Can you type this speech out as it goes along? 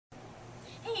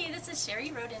this is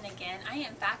Sherry Roden again. I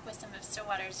am back with some of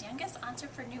Stillwater's youngest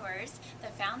entrepreneurs, the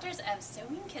founders of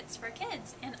Sewing Kits for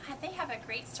Kids, and they have a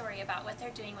great story about what they're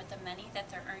doing with the money that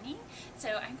they're earning.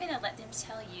 So I'm going to let them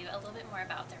tell you a little bit more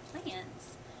about their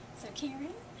plans. So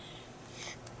Karen?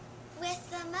 With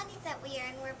the money that we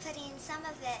earn, we're putting some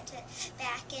of it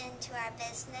back into our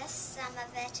business. Some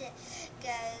of it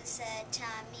goes to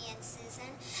me and Susan.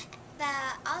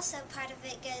 But also part of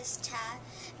it goes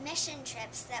to mission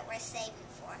trips that we're saving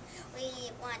for. We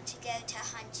want to go to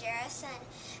Honduras and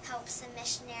help some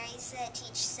missionaries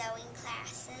teach sewing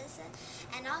classes.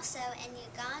 And also in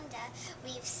Uganda,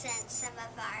 we've sent some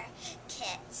of our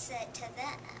kits to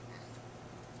them.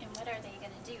 And what are they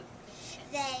going to do?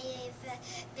 They've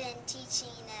been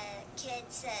teaching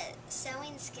kids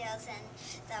sewing skills in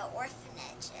the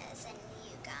orphanages in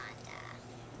Uganda.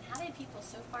 And how did people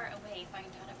so far away find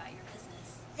out about your business?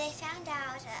 They found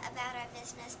out about our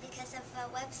business because of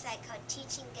a website called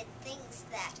Teaching Good Things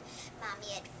that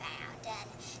Mommy had found, and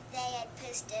they had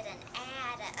posted an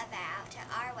ad about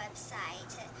our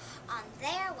website on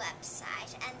their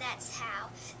website, and that's how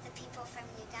the people from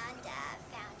Uganda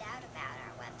found out about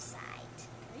our website.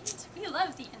 Great. We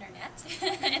love the internet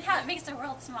and how it makes the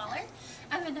world smaller.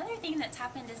 Another thing that's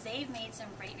happened is they've made some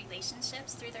great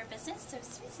relationships through their business, so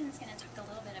Susan's going to talk a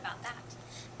little bit about that.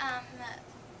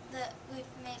 We've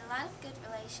made a lot of good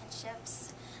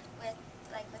relationships with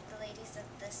the ladies of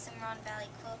the Cimarron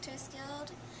Valley Quilters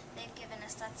Guild. They've given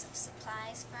us lots of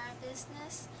supplies for our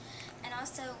business, and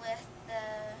also with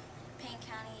the Payne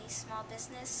County Small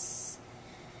Business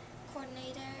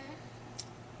Coordinator.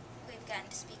 We've gotten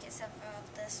to speak at several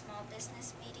of the small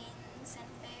business meetings and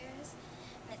fairs,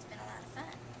 and it's been a lot of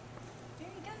fun.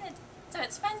 Very good. So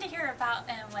it's fun to hear about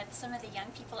what some of the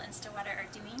young people in Stillwater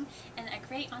are doing, and a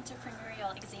great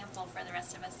entrepreneurial example for the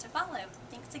rest of us to follow.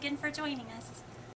 Thanks again for joining us.